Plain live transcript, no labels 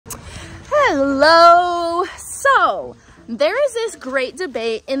Hello! So, there is this great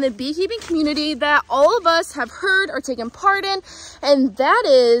debate in the beekeeping community that all of us have heard or taken part in, and that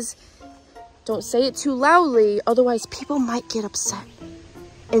is, don't say it too loudly, otherwise people might get upset.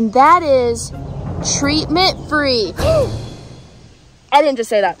 And that is treatment-free. I didn't just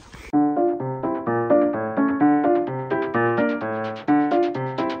say that.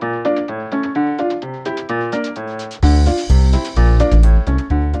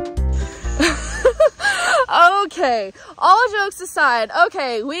 Okay, all jokes aside,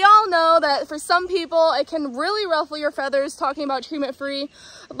 okay, we all know that for some people it can really ruffle your feathers talking about treatment-free,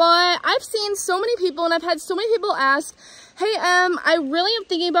 but I've seen so many people and I've had so many people ask, hey, I really am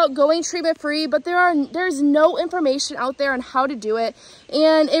thinking about going treatment-free, but there's no information out there on how to do it,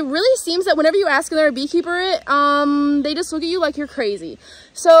 and it really seems that whenever you ask another beekeeper it, they just look at you like you're crazy.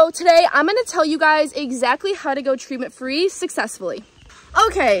 So today I'm going to tell you guys exactly how to go treatment-free successfully.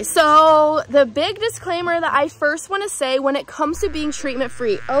 Okay, so the big disclaimer that I first want to say when it comes to being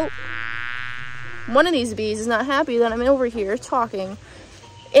treatment-free. Oh, one of these bees is not happy that I'm over here talking,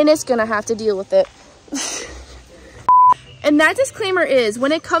 and it's gonna have to deal with it. And that disclaimer is,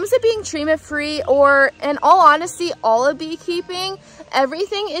 when it comes to being treatment-free, or in all honesty, all of beekeeping,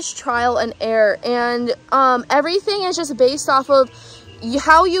 everything is trial and error, and everything is just based off of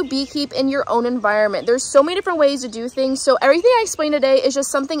how you beekeep in your own environment. There's so many different ways to do things, so everything I explain today is just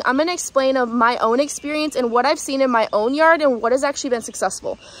something I'm going to explain of my own experience and what I've seen in my own yard and what has actually been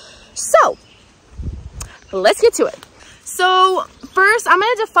successful. So let's get to it. So first, I'm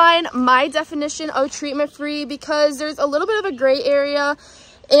going to define my definition of treatment-free because there's a little bit of a gray area.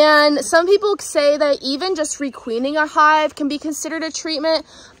 And some people say that even just requeening a hive can be considered a treatment,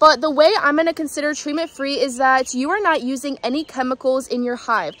 but the way I'm going to consider treatment-free is that you are not using any chemicals in your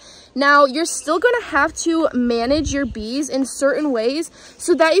hive. Now, you're still going to have to manage your bees in certain ways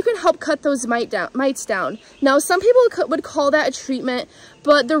so that you can help cut those mites down. Now, some people would call that a treatment,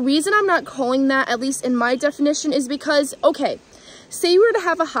 but the reason I'm not calling that, at least in my definition, is because, okay, say you were to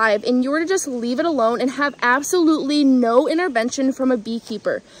have a hive and you were to just leave it alone and have absolutely no intervention from a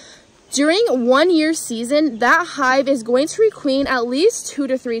beekeeper. During 1 year season, that hive is going to requeen at least 2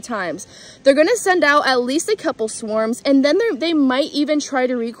 to 3 times. They're going to send out at least a couple swarms, and then they might even try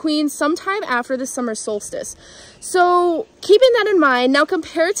to requeen sometime after the summer solstice. So keeping that in mind, now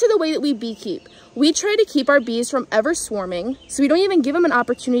compared to the way that we beekeep, we try to keep our bees from ever swarming, so we don't even give them an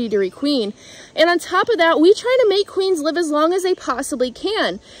opportunity to requeen. And on top of that, we try to make queens live as long as they possibly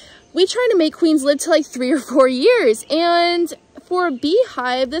can. We try to make queens live to like 3 or 4 years. And for a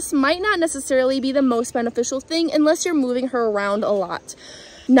beehive, this might not necessarily be the most beneficial thing unless you're moving her around a lot.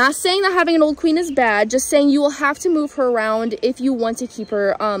 Not saying that having an old queen is bad, just saying you will have to move her around if you want to keep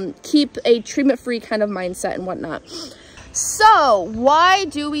her, keep a treatment-free kind of mindset and whatnot. So why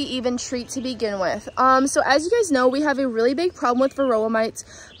do we even treat to begin with? So as you guys know, we have a really big problem with VARROA mites,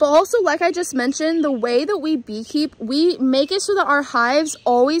 but also, like I just mentioned, the way that we beekeep, we make it so that our hives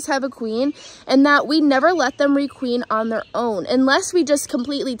always have a queen and that we never let them requeen on their own unless we just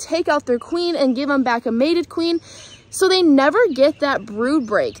completely take out their queen and give them back a mated queen. So they never get that brood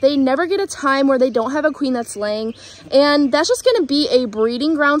break. They never get a time where they don't have a queen that's laying. And that's just going to be a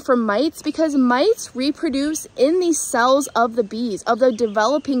breeding ground for mites because mites reproduce in the cells of the bees, of the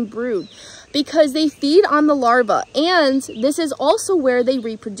developing brood, because they feed on the larva. And this is also where they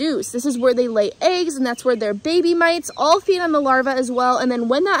reproduce. This is where they lay eggs, and that's where their baby mites all feed on the larva as well. And then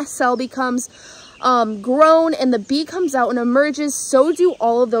when that cell becomes grown and the bee comes out and emerges, so do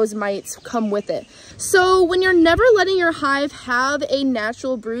all of those mites come with it. So when you're never letting your hive have a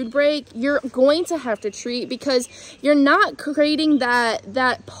natural brood break, you're going to have to treat because you're not creating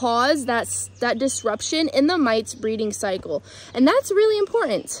that pause, that disruption in the mite's breeding cycle. And that's really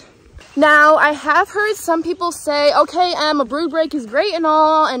important. Now, I have heard some people say, okay, a brood break is great and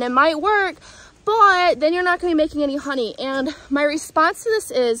all, and it might work, but then you're not going to be making any honey. And my response to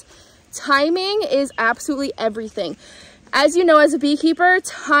this is, timing is absolutely everything. As you know, as a beekeeper,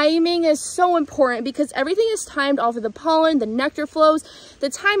 timing is so important because everything is timed off of the pollen, the nectar flows, the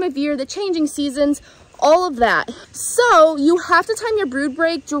time of year, the changing seasons, all of that. So you have to time your brood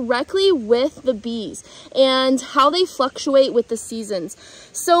break directly with the bees and how they fluctuate with the seasons.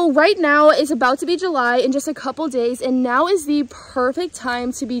 So right now it's about to be July in just a couple days, and now is the perfect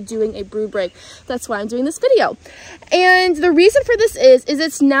time to be doing a brood break. That's why I'm doing this video. And the reason for this is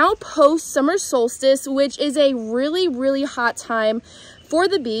it's now post summer solstice, which is a really, really hot time for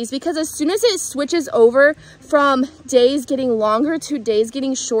the bees, because as soon as it switches over from days getting longer to days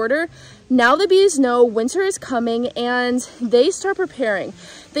getting shorter, now the bees know winter is coming and they start preparing.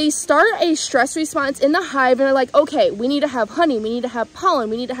 They start a stress response in the hive and they're like, okay, we need to have honey, we need to have pollen,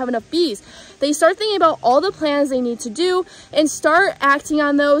 we need to have enough bees. They start thinking about all the plans they need to do and start acting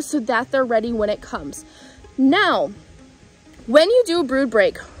on those so that they're ready when it comes. Now, when you do a brood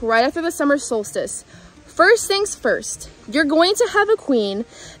break right after the summer solstice, first things first, you're going to have a queen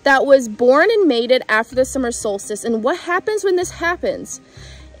that was born and mated after the summer solstice. And what happens when this happens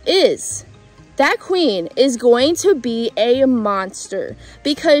is that queen is going to be a monster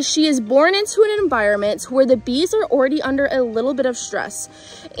because she is born into an environment where the bees are already under a little bit of stress.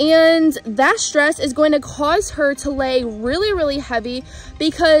 And that stress is going to cause her to lay really, really heavy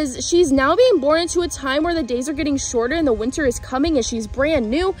because she's now being born into a time where the days are getting shorter and the winter is coming and she's brand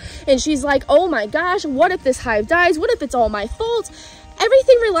new. And she's like, oh my gosh, what if this hive dies? What if it's all my fault?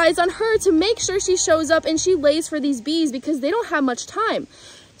 Everything relies on her to make sure she shows up and she lays for these bees because they don't have much time.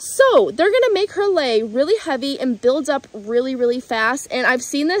 So they're going to make her lay really heavy and build up really, really fast. And I've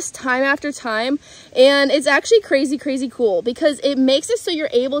seen this time after time, and it's actually crazy, crazy cool because it makes it so you're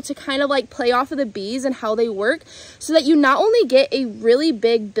able to kind of like play off of the bees and how they work so that you not only get a really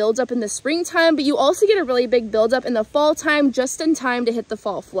big buildup in the springtime, but you also get a really big buildup in the fall time just in time to hit the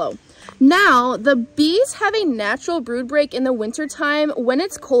fall flow. Now, the bees have a natural brood break in the winter time when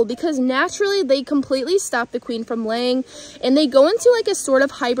it's cold because naturally they completely stop the queen from laying and they go into like a sort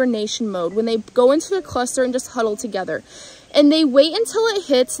of hibernation mode when they go into their cluster and just huddle together. And they wait until it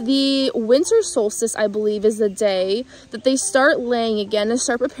hits the winter solstice, I believe, is the day that they start laying again and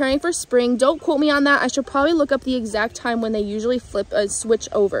start preparing for spring. Don't quote me on that. I should probably look up the exact time when they usually switch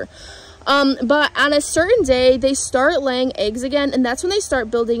over. But on a certain day, they start laying eggs again, and that's when they start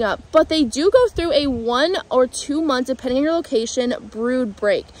building up. But they do go through a 1 or 2 month, depending on your location, brood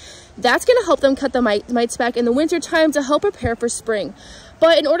break. That's going to help them cut the mites back in the winter time to help prepare for spring.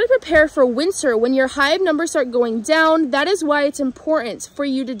 But in order to prepare for winter, when your hive numbers start going down, that is why it's important for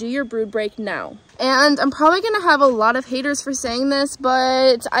you to do your brood break now. And I'm probably going to have a lot of haters for saying this,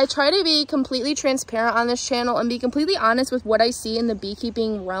 but I try to be completely transparent on this channel and be completely honest with what I see in the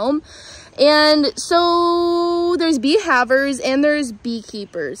beekeeping realm. And so there's bee havers and there's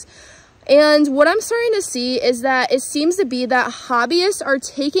beekeepers. And what I'm starting to see is that it seems to be that hobbyists are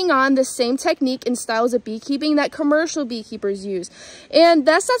taking on the same technique and styles of beekeeping that commercial beekeepers use. And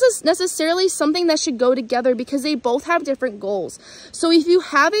that's not necessarily something that should go together because they both have different goals. So if you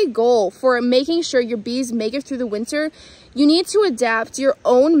have a goal for making sure your bees make it through the winter, you need to adapt your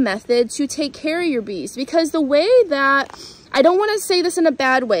own method to take care of your bees. Because the way that, I don't want to say this in a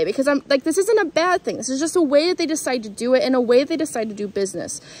bad way because I'm like, this isn't a bad thing. This is just a way that they decide to do it and a way that they decide to do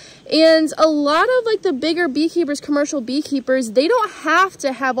business. And a lot of like the bigger beekeepers, commercial beekeepers, they don't have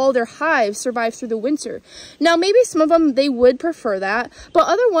to have all their hives survive through the winter. Now, maybe some of them, they would prefer that, but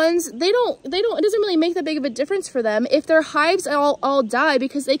other ones, it doesn't really make that big of a difference for them if their hives all die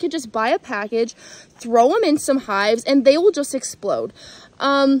because they could just buy a package, throw them in some hives, and they will just explode.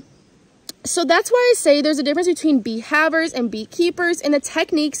 So that's why I say there's a difference between bee havers and beekeepers and the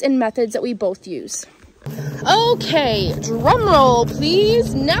techniques and methods that we both use. Okay, drum roll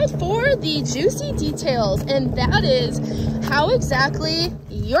please. Now for the juicy details, and that is how exactly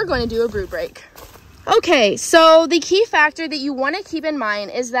you're going to do a brood break. Okay, so the key factor that you want to keep in mind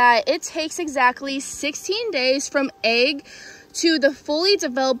is that it takes exactly 16 days from egg to the fully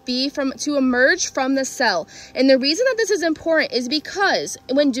developed bee to emerge from the cell. And the reason that this is important is because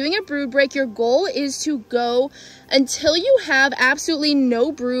when doing a brood break, your goal is to go until you have absolutely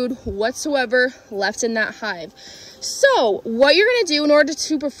no brood whatsoever left in that hive. So what you're going to do in order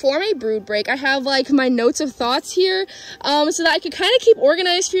to perform a brood break, I have like my notes of thoughts here so that I can kind of keep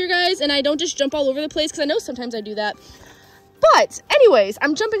organized for you guys and I don't just jump all over the place because I know sometimes I do that. But anyways,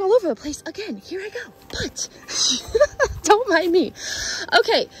 I'm jumping all over the place again. Here I go. But don't mind me.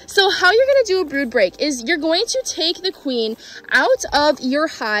 Okay, so how you're going to do a brood break is you're going to take the queen out of your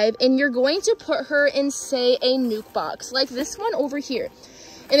hive and you're going to put her in, say, a nuke box like this one over here.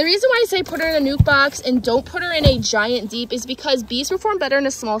 And the reason why I say put her in a nuke box and don't put her in a giant deep is because bees perform better in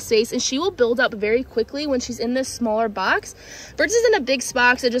a small space and she will build up very quickly when she's in this smaller box versus in a big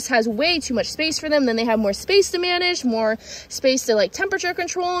box that just has way too much space for them. Then they have more space to manage, more space to like temperature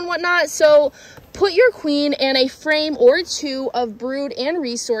control and whatnot. So put your queen in a frame or two of brood and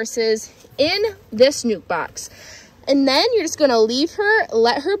resources in this nuke box. And then you're just going to leave her,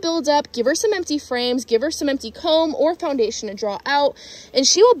 let her build up, give her some empty frames, give her some empty comb or foundation to draw out, and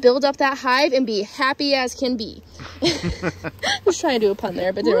she will build up that hive and be happy as can be. I was trying to do a pun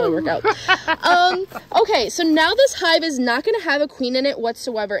there, but didn't really work out. Okay, so now this hive is not going to have a queen in it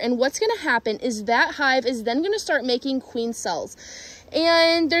whatsoever, and what's going to happen is that hive is then going to start making queen cells.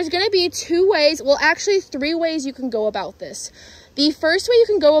 And there's going to be 2 ways, well actually 3 ways you can go about this. The first way you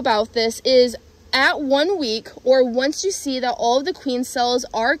can go about this is at 1 week, or once you see that all of the queen cells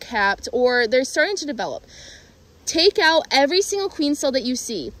are capped or they're starting to develop, take out every single queen cell that you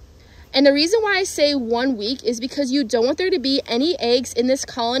see. And the reason why I say 1 week is because you don't want there to be any eggs in this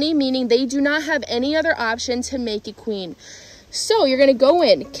colony, meaning they do not have any other option to make a queen. So you're going to go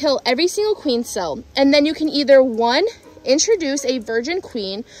in, kill every single queen cell, and then you can either, 1, introduce a virgin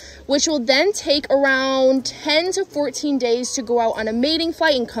queen, which will then take around 10 to 14 days to go out on a mating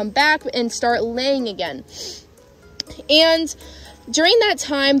flight and come back and start laying again. And during that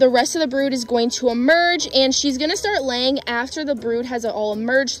time, the rest of the brood is going to emerge, and she's going to start laying after the brood has all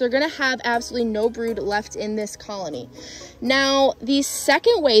emerged. They're going to have absolutely no brood left in this colony. Now, the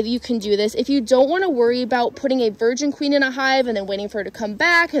second way that you can do this, if you don't want to worry about putting a virgin queen in a hive and then waiting for her to come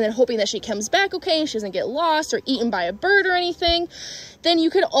back and then hoping that she comes back okay and she doesn't get lost or eaten by a bird or anything, then you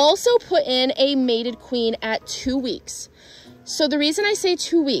could also put in a mated queen at 2 weeks. So the reason I say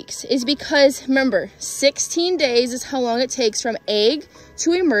 2 weeks is because, remember, 16 days is how long it takes from egg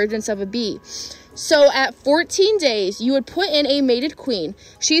to emergence of a bee. So at 14 days, you would put in a mated queen.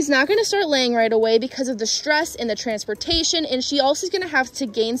 She's not going to start laying right away because of the stress and the transportation, and she also is going to have to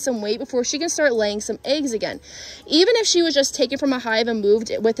gain some weight before she can start laying some eggs again. Even if she was just taken from a hive and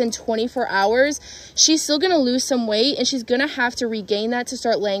moved within 24 hours, she's still going to lose some weight, and she's going to have to regain that to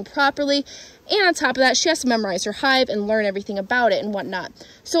start laying properly. And on top of that, she has to memorize her hive and learn everything about it and whatnot.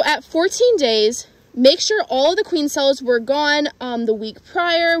 So at 14 days, make sure all of the queen cells were gone the week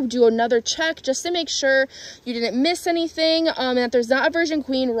prior. Do another check just to make sure you didn't miss anything, and that there's not a virgin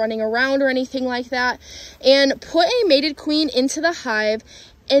queen running around or anything like that. And put a mated queen into the hive.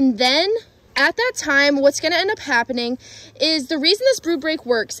 And then at that time, what's going to end up happening is, the reason this brood break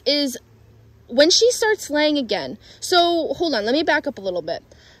works is when she starts laying again. So hold on, let me back up a little bit.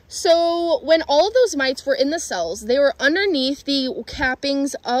 So when all of those mites were in the cells, they were underneath the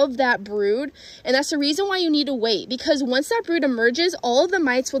cappings of that brood, and that's the reason why you need to wait, because once that brood emerges, all of the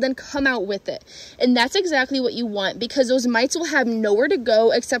mites will then come out with it, and that's exactly what you want, because those mites will have nowhere to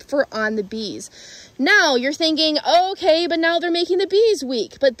go except for on the bees. Now you're thinking, oh, okay, but now they're making the bees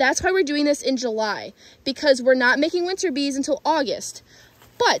weak, but that's why we're doing this in July, because we're not making winter bees until August.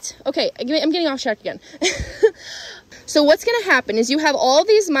 But, okay, I'm getting off track again. So what's going to happen is you have all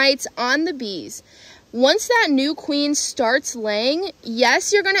these mites on the bees. Once that new queen starts laying,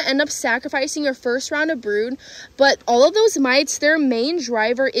 yes, you're going to end up sacrificing your first round of brood, but all of those mites, their main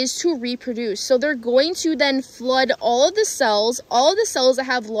driver is to reproduce. So they're going to then flood all of the cells that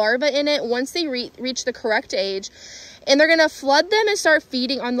have larvae in it once they reach the correct age, and they're going to flood them and start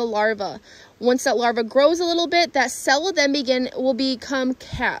feeding on the larva. Once that larva grows a little bit, that cell will then will become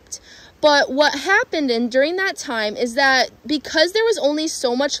capped. But what happened during that time is that because there was only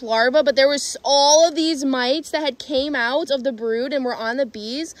so much larva, but there was all of these mites that had came out of the brood and were on the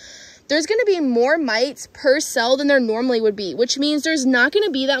bees, there's going to be more mites per cell than there normally would be, which means there's not going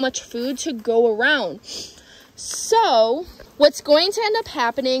to be that much food to go around. So what's going to end up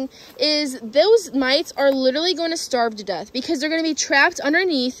happening is those mites are literally going to starve to death because they're going to be trapped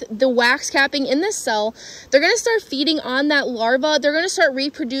underneath the wax capping in the cell. They're going to start feeding on that larva. They're going to start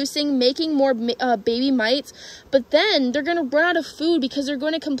reproducing, making more baby mites, but then they're going to run out of food because they're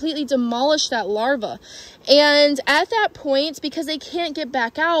going to completely demolish that larva. And at that point, because they can't get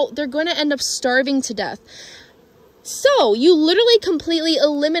back out, they're going to end up starving to death. So you literally completely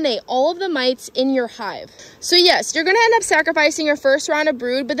eliminate all of the mites in your hive. So yes, you're going to end up sacrificing your first round of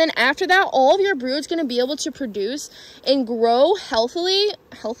brood, but then after that, all of your brood's going to be able to produce and grow healthily.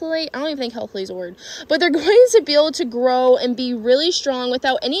 I don't even think healthily is a word, but they're going to be able to grow and be really strong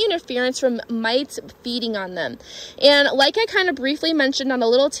without any interference from mites feeding on them. And like I kind of briefly mentioned on a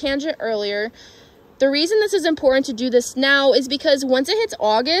little tangent earlier, the reason this is important to do this now is because once it hits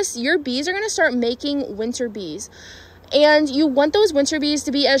August, your bees are going to start making winter bees. And you want those winter bees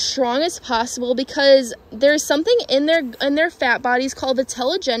to be as strong as possible because there's something in their fat bodies called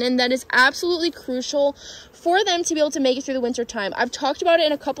vitellogenin that is absolutely crucial for them to be able to make it through the winter time. I've talked about it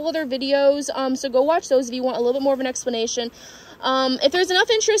in a couple other videos, so go watch those if you want a little bit more of an explanation. If there's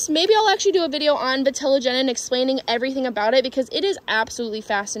enough interest, maybe I'll actually do a video on vitellogenin explaining everything about it because it is absolutely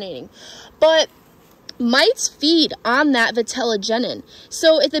fascinating. But mites feed on that vitellogenin.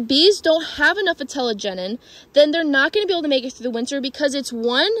 So if the bees don't have enough vitellogenin, then they're not going to be able to make it through the winter, because it's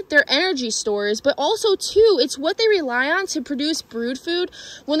one, their energy stores, but also two, it's what they rely on to produce brood food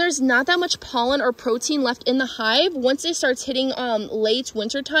when there's not that much pollen or protein left in the hive once it starts hitting late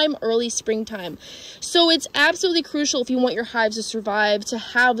wintertime, early springtime. So it's absolutely crucial if you want your hives to survive to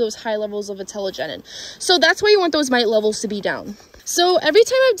have those high levels of vitellogenin. So that's why you want those mite levels to be down. So every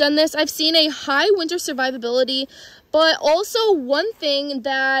time I've done this, I've seen a high winter survivability, but also one thing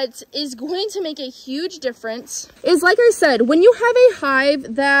that is going to make a huge difference is, like I said, when you have a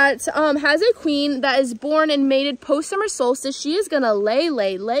hive that has a queen that is born and mated post-summer solstice, she is going to lay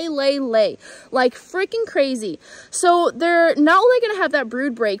like freaking crazy. So they're not only going to have that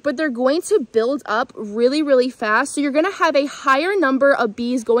brood break, but they're going to build up really fast. So you're going to have a higher number of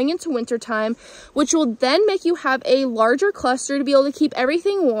bees going into wintertime, which will then make you have a larger cluster to be able to keep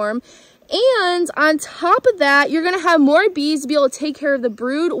everything warm. And on top of that, you're going to have more bees to be able to take care of the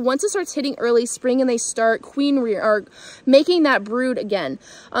brood once it starts hitting early spring and they start making that brood again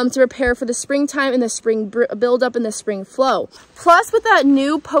to prepare for the springtime and the spring buildup and the spring flow. Plus, with that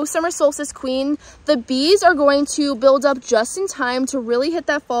new post-summer solstice queen, the bees are going to build up just in time to really hit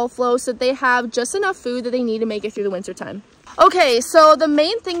that fall flow so that they have just enough food that they need to make it through the winter time. Okay, so the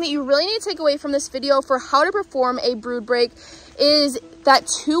main thing that you really need to take away from this video for how to perform a brood break is that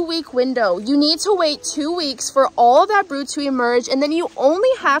 2-week window. You need to wait 2 weeks for all of that brood to emerge, and then you only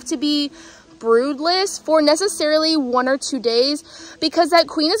have to be broodless for necessarily 1 or 2 days, because that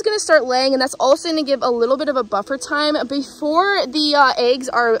queen is going to start laying, and that's also going to give a little bit of a buffer time before the eggs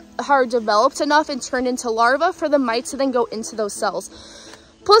are developed enough and turned into larvae for the mites to then go into those cells.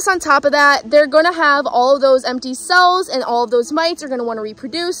 Plus, on top of that, they're going to have all of those empty cells, and all of those mites are going to want to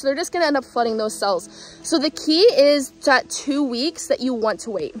reproduce. So they're just going to end up flooding those cells. So the key is that 2 weeks that you want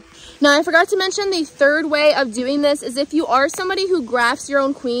to wait. Now, I forgot to mention the third way of doing this is if you are somebody who grafts your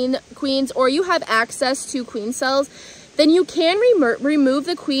own queens, or you have access to queen cells, then you can remove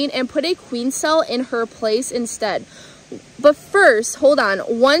the queen and put a queen cell in her place instead. But first, hold on.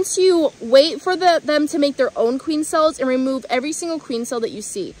 Once you wait for them to make their own queen cells and remove every single queen cell that you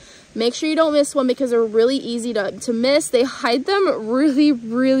see, make sure you don't miss one, because they're really easy to miss. They hide them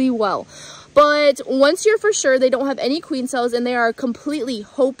really well. But once you're for sure they don't have any queen cells and they are completely,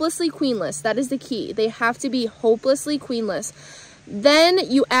 hopelessly queenless, that is the key. They have to be hopelessly queenless. Then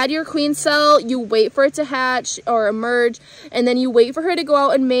you add your queen cell, you wait for it to hatch or emerge, and then you wait for her to go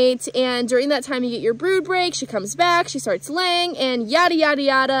out and mate, and during that time you get your brood break, she comes back, she starts laying, and yada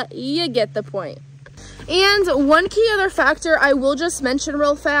yada, you get the point. And one key other factor I will just mention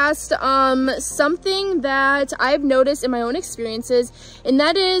real fast, something that I've noticed in my own experiences, and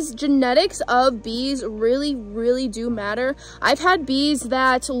that is genetics of bees really do matter. I've had bees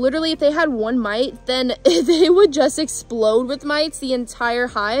that literally if they had one mite, then they would just explode with mites, the entire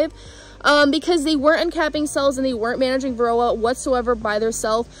hive. Because they weren't uncapping cells and they weren't managing varroa whatsoever by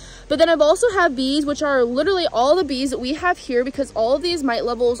themselves. But then I've also had bees, which are literally all the bees that we have here, because all of these mite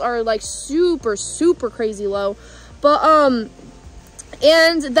levels are like super crazy low. But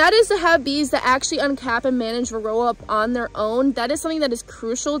and that is to have bees that actually uncap and manage varroa on their own. That is something that is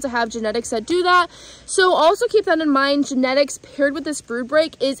crucial, to have genetics that do that. So also keep that in mind. Genetics paired with this brood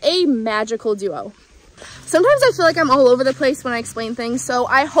break is a magical duo. Sometimes I feel like I'm all over the place when I explain things, so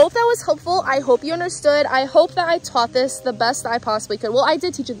I hope that was helpful. I hope you understood. I hope that I taught this the best I possibly could. Well, I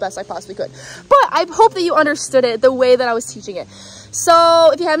did teach it the best I possibly could, but I hope that you understood it the way that I was teaching it. So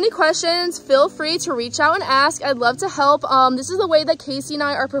if you have any questions, feel free to reach out and ask. I'd love to help. This is the way that Casey and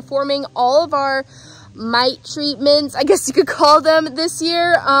I are performing all of our mite treatments, I guess you could call them, this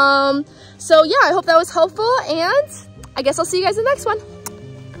year. So yeah, I hope that was helpful, and I guess I'll see you guys in the next one.